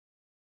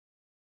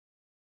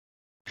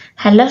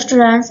Hello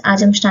students,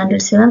 आज हम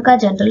standard 7 का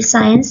general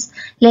science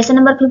lesson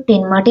number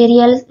 15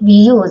 material we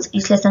use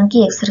इस लेसन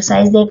की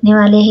एक्सरसाइज देखने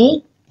वाले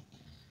हैं।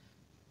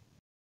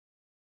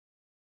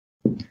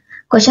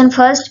 Question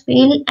first,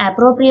 fill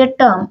appropriate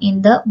term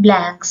in the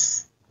blanks.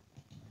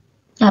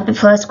 यहाँ पे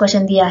फर्स्ट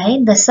क्वेश्चन दिया है,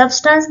 the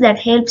substance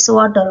that helps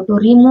water to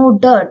remove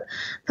dirt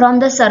from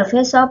the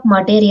surface of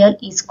material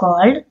is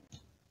called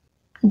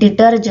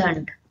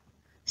detergent.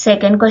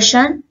 Second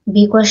question,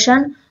 B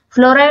question,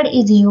 fluoride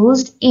is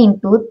used in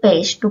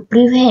toothpaste to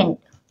prevent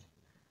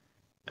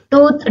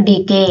tooth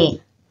decay.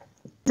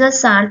 The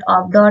salt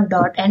of dot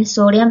dot and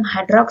sodium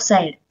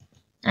hydroxide.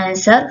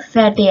 Answer,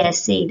 fatty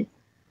acid.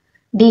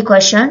 D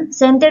question,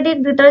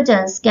 synthetic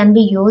detergents can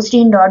be used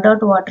in dot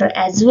dot water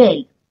as well.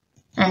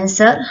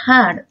 Answer,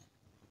 hard.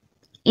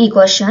 E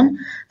question,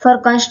 for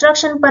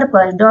construction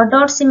purpose dot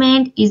dot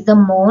cement is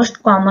the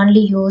most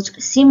commonly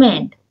used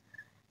cement.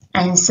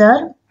 Answer,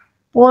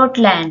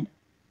 Portland.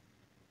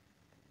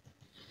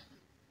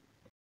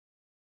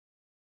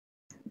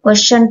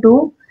 Question 2.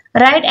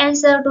 Write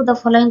answer to the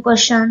following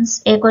questions.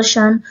 A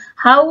question,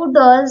 how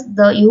does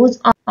the use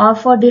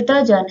of a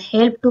detergent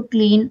help to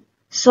clean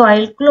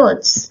soiled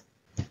clothes?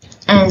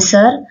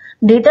 Answer,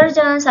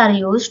 detergents are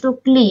used to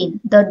clean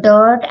the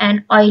dirt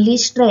and oily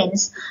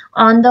stains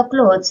on the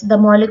clothes. The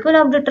molecule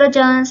of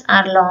detergents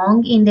are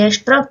long in their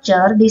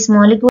structure. This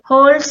molecule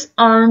holds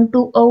on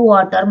to a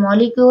water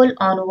molecule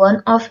on one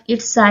of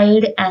its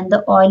side and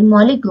the oil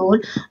molecule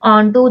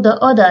onto the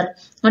other.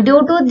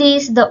 Due to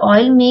this, the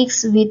oil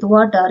mixed with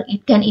water.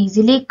 It can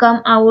easily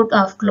come out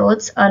of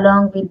clothes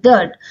along with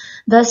dirt.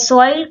 The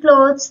soiled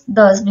clothes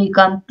thus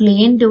become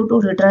clean due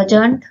to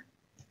detergent.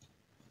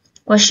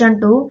 Question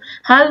 2.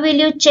 How will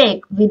you check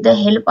with the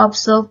help of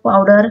soap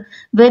powder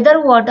whether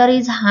water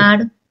is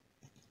hard?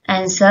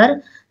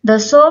 Answer, the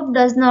soap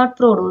does not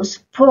produce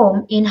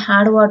foam in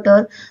hard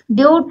water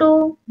due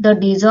to the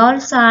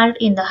dissolved salt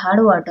in the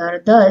hard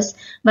water. Thus,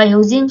 by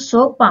using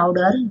soap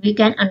powder, we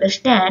can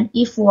understand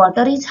if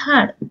water is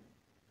hard.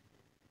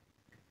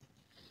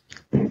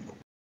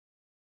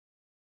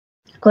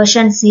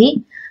 Question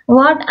C.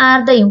 What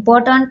are the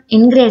important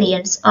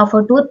ingredients of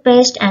a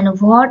toothpaste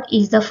and what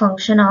is the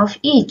function of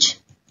each?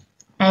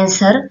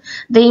 Answer,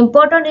 the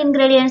important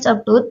ingredients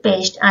of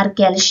toothpaste are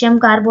calcium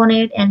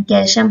carbonate and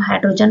calcium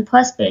hydrogen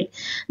phosphate.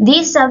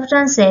 These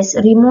substances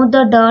remove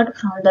the dirt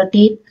from the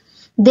teeth.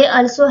 They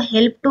also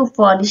help to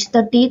polish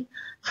the teeth.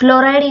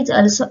 Fluoride is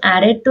also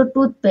added to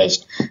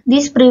toothpaste.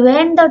 This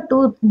prevents the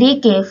tooth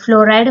decay.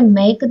 Fluoride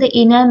makes the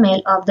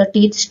enamel of the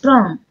teeth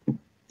strong.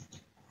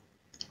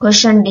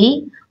 Question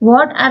D.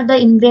 What are the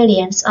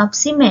ingredients of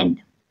cement?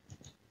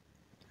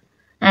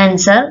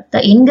 Answer,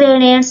 the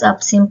ingredients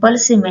of simple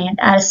cement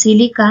are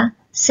silica,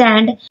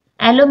 sand,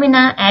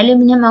 alumina,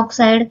 aluminum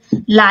oxide,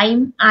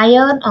 lime,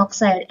 iron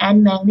oxide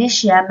and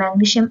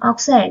magnesium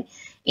oxide.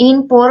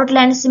 In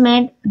Portland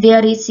cement,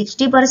 there is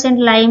 60%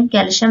 lime,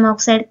 calcium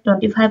oxide,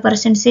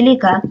 25%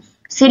 silica,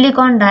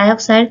 silicon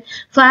dioxide,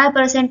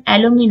 5%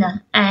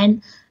 alumina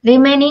and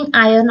remaining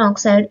iron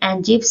oxide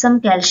and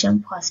gypsum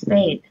calcium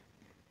phosphate.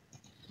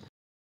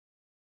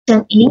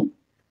 Question E.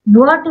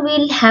 What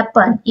will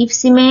happen if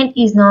cement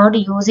is not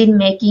used in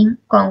making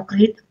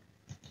concrete?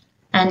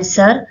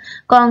 Answer,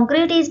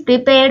 concrete is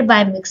prepared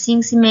by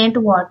mixing cement,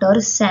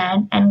 water,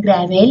 sand and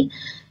gravel.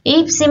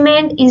 If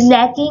cement is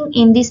lacking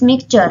in this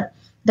mixture,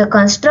 the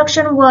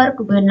construction work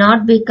will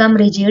not become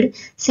rigid.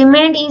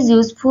 Cement is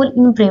useful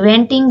in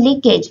preventing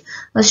leakage.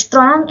 A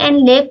strong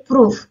and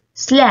leak-proof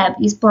slab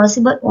is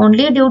possible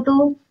only due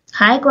to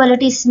high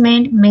quality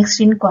cement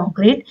mixed in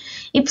concrete.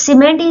 If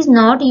cement is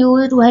not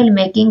used while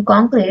making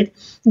concrete,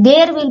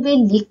 there will be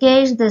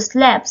leakage. The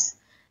slabs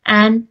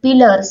and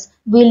pillars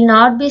will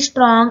not be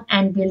strong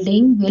and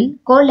building will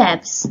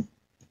collapse.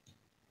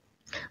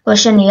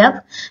 Question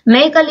F.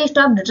 Make a list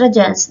of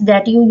detergents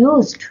that you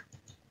used.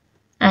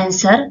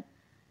 Answer,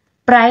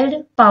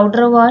 Pride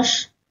powder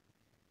wash,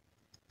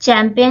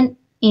 Champion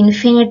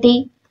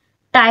Infinity,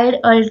 Tide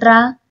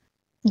Ultra,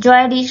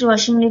 Joy dish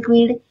washing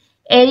liquid,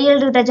 Ariel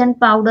detergent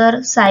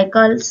powder,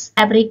 Cycles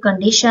fabric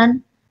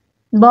condition,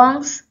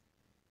 Bongs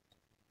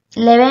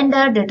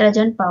lavender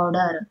detergent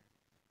powder.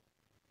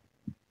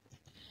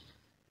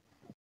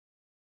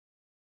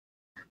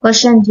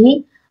 Question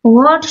G.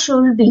 What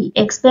should be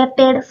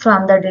expected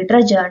from the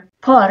detergent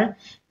for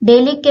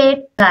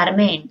delicate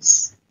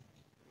garments?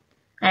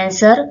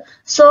 Answer,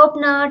 soap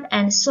nut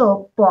and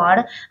soap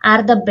pod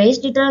are the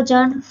best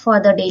detergent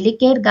for the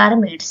delicate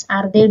garments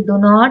as they do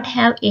not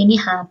have any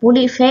harmful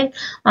effect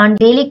on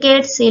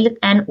delicate silk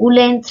and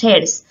woolen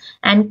threads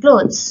and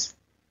clothes.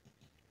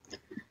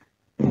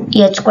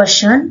 H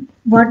question,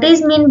 what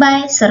is meant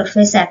by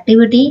surface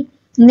activity?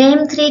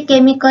 Name 3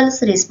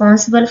 chemicals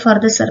responsible for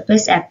the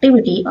surface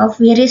activity of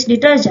various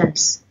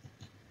detergents.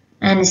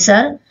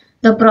 Answer,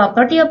 the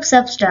property of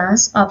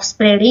substance of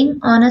spreading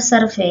on a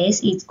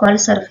surface is called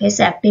surface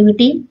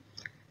activity.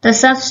 The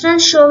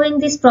substance showing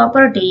this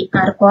property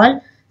are called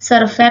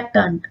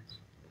surfactant.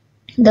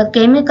 The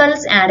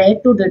chemicals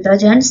added to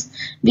detergents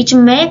which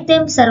make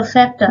them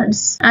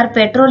surfactants are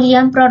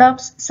petroleum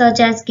products such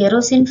as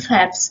kerosene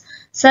fats,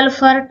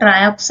 sulfur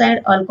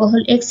trioxide,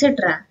 alcohol,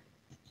 etc.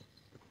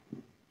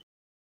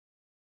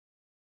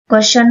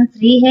 Question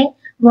 3 है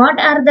What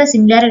are the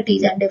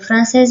similarities and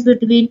differences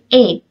between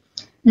A.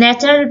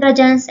 Natural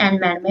detergents and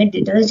man-made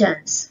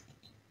detergents?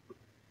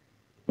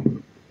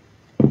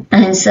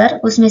 Answer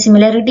उसमें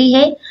similarity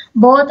है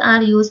both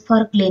are use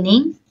for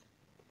cleaning.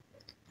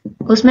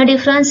 उसमें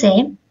difference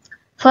है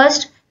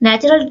first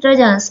natural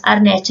detergents are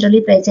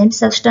naturally present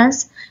substance.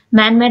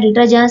 Man-made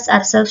detergents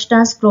are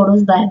substance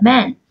produced by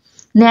man.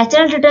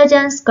 Natural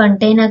detergents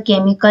contain a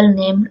chemical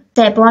named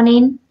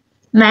saponin.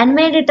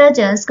 Man-made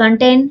detergents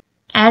contain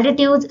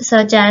additives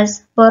such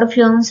as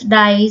perfumes,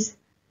 dyes,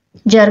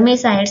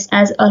 germicides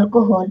as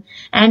alcohol,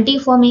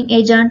 anti-foaming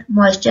agent,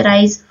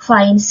 moisturize,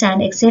 fine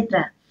sand,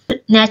 etc.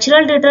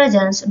 Natural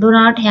detergents do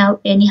not have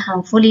any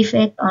harmful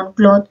effect on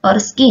cloth or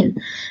skin.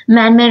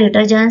 Man-made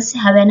detergents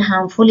have an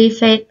harmful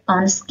effect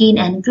on skin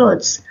and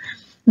clothes.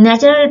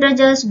 Natural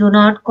detergents do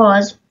not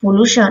cause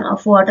pollution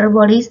of water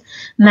bodies.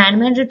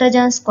 Man-made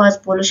detergents cause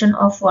pollution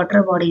of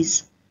water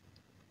bodies.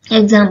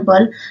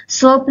 Example,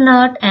 soap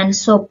nut and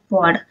soap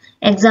pod.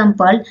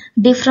 Example,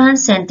 different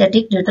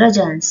synthetic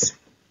detergents.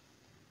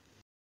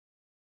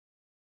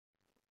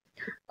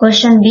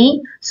 Question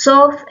B,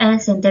 soap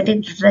and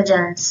synthetic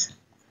detergents.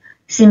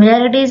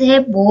 Similarities है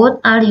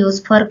both are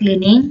used for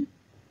cleaning.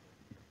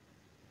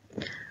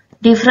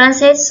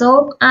 Difference है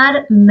soap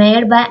are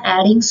made by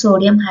adding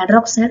sodium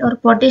hydroxide or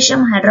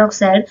potassium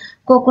hydroxide,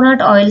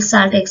 coconut oil,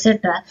 salt,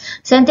 etc.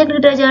 Synthetic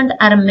detergents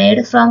are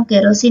made from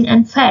kerosene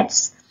and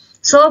fats.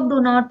 Soap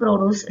do not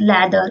produce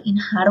lather in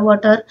hard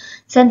water.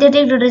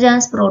 Synthetic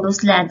detergents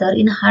produce lather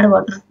in hard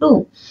water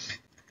too.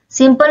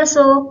 Simple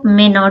soap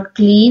may not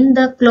clean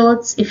the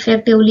clothes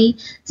effectively.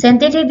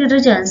 Synthetic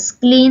detergents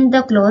clean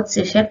the clothes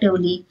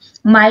effectively.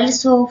 Mild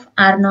soap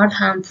are not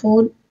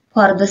harmful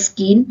for the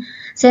skin.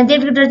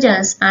 Synthetic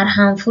detergents are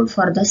harmful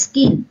for the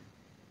skin.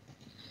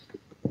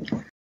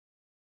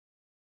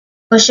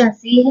 Question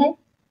C है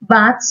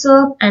bath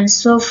soap and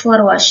soap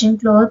for washing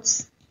clothes.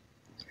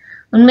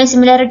 उनमें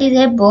similarities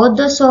है both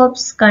the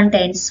soaps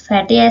contains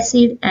fatty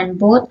acid and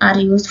both are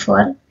used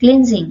for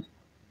cleansing.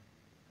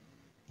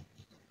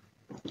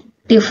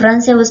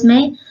 Difference है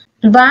उसमें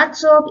bath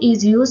soap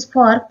is used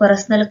for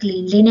personal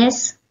cleanliness.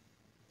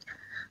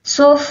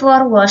 Soap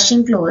for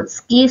washing clothes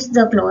keeps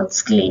the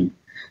clothes clean.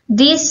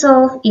 This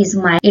soap is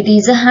mild. It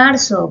is a hard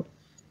soap.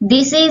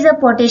 This is a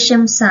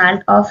potassium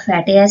salt of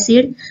fatty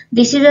acid.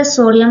 This is a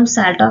sodium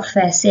salt of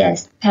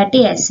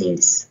fatty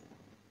acids.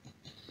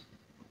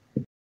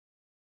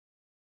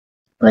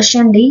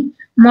 Question D.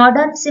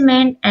 Modern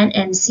cement and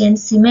ancient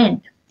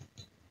cement.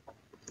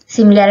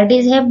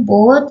 Similarities है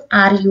both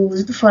are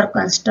used for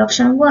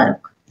construction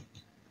work.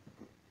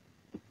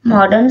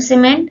 Modern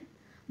cement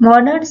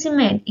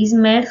is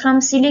made from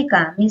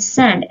silica, means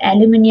sand,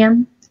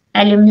 aluminium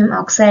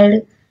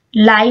oxide,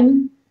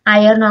 lime,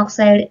 iron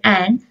oxide,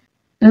 and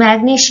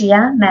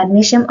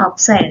magnesium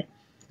oxide.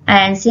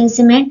 Ancient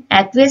cement,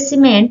 aqueous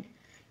cement,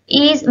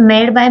 is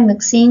made by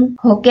mixing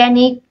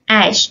volcanic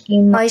ash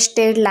in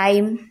moisture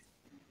lime.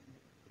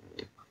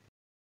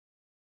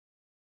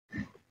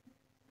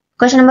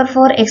 Question number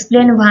 4.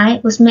 Explain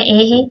why. उसमें A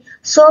है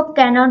soap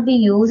cannot be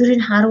used in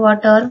hard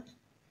water.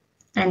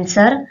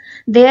 Answer.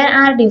 There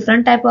are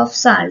different type of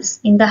salts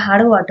in the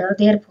hard water.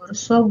 Therefore,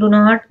 soap do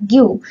not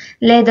give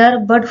lather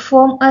but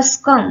form a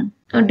scum.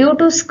 Due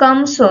to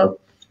scum, soap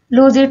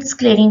lose its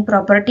cleaning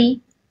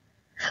property.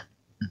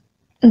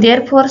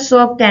 Therefore,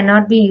 soap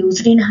cannot be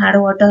used in hard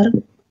water.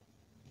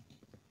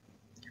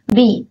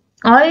 B.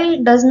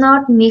 Oil does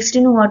not mix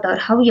in water.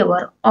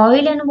 However,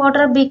 oil and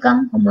water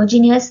become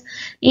homogeneous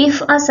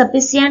if a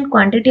sufficient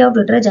quantity of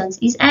detergent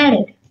is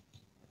added.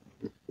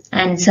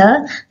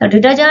 Answer. The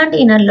detergent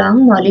in a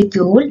long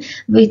molecule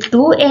with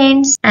two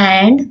ends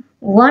and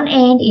one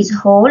end is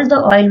hold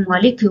the oil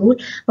molecule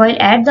while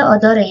at the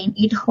other end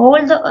it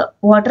holds the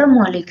water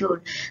molecule.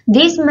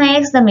 This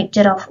makes the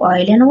mixture of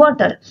oil and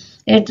water.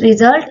 It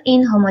results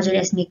in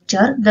homogeneous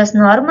mixture. Thus,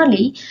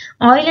 normally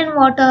oil and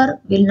water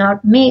will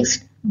not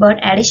mix, but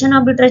addition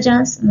of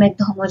detergents make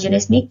the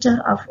homogeneous mixture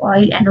of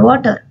oil and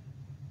water.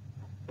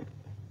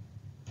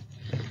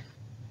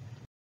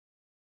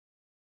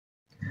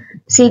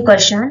 C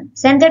question.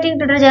 Synthetic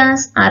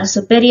detergents are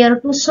superior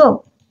to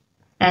soap.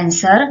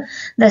 Answer.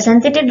 The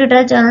synthetic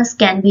detergents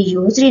can be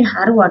used in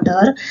hard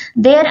water.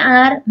 There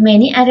are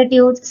many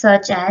additives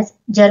such as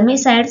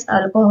germicides,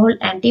 alcohol,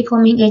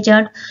 anti-foaming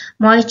agent,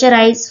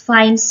 moisturize,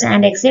 fine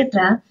sand,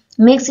 etc.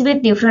 mixed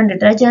with different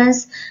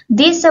detergents.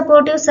 This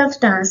supportive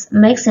substance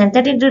makes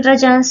synthetic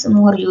detergents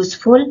more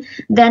useful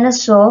than a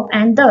soap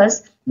and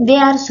thus they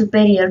are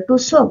superior to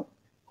soap.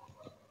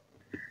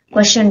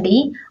 Question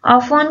D.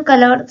 Often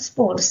colored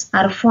spots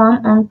are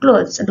formed on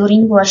clothes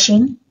during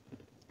washing.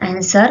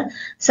 Answer.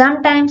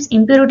 Sometimes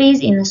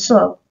impurities in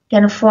soap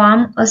can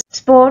form a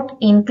spot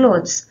in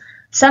clothes.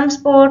 Some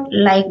spots,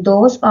 like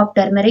those of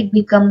turmeric,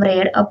 become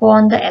red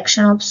upon the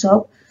action of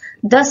soap.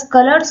 Thus,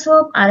 colored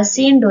soap are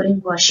seen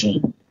during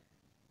washing.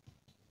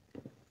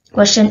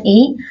 Question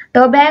E.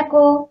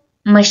 Tobacco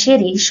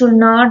machinery should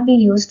not be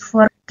used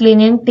for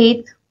cleaning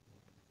teeth.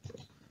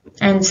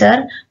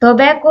 Answer.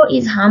 Tobacco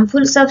is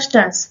harmful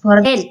substance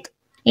for health.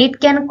 It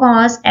can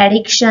cause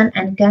addiction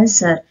and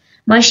cancer.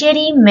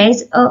 Machinery made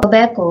of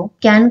tobacco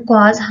can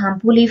cause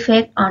harmful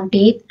effect on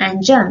teeth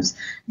and germs.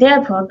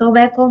 Therefore,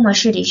 tobacco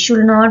machinery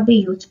should not be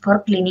used for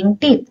cleaning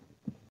teeth.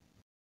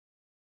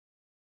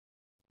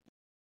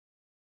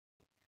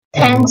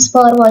 Thanks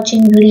for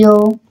watching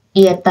video.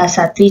 इयत्ता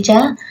 7वीच्या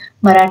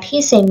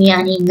Marathi, semi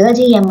आणि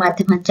इंग्रजी या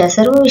माध्यमांच्या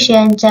सर्व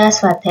विषयांच्या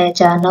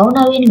स्वाध्यायाच्या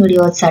नवनवीन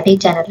व्हिडिओसाठी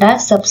चॅनलला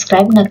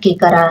subscribe नक्की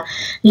करा.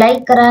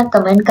 लाईक करा,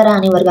 कमेंट करा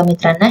आणि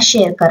वर्गमित्रांना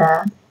शेअर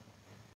करा.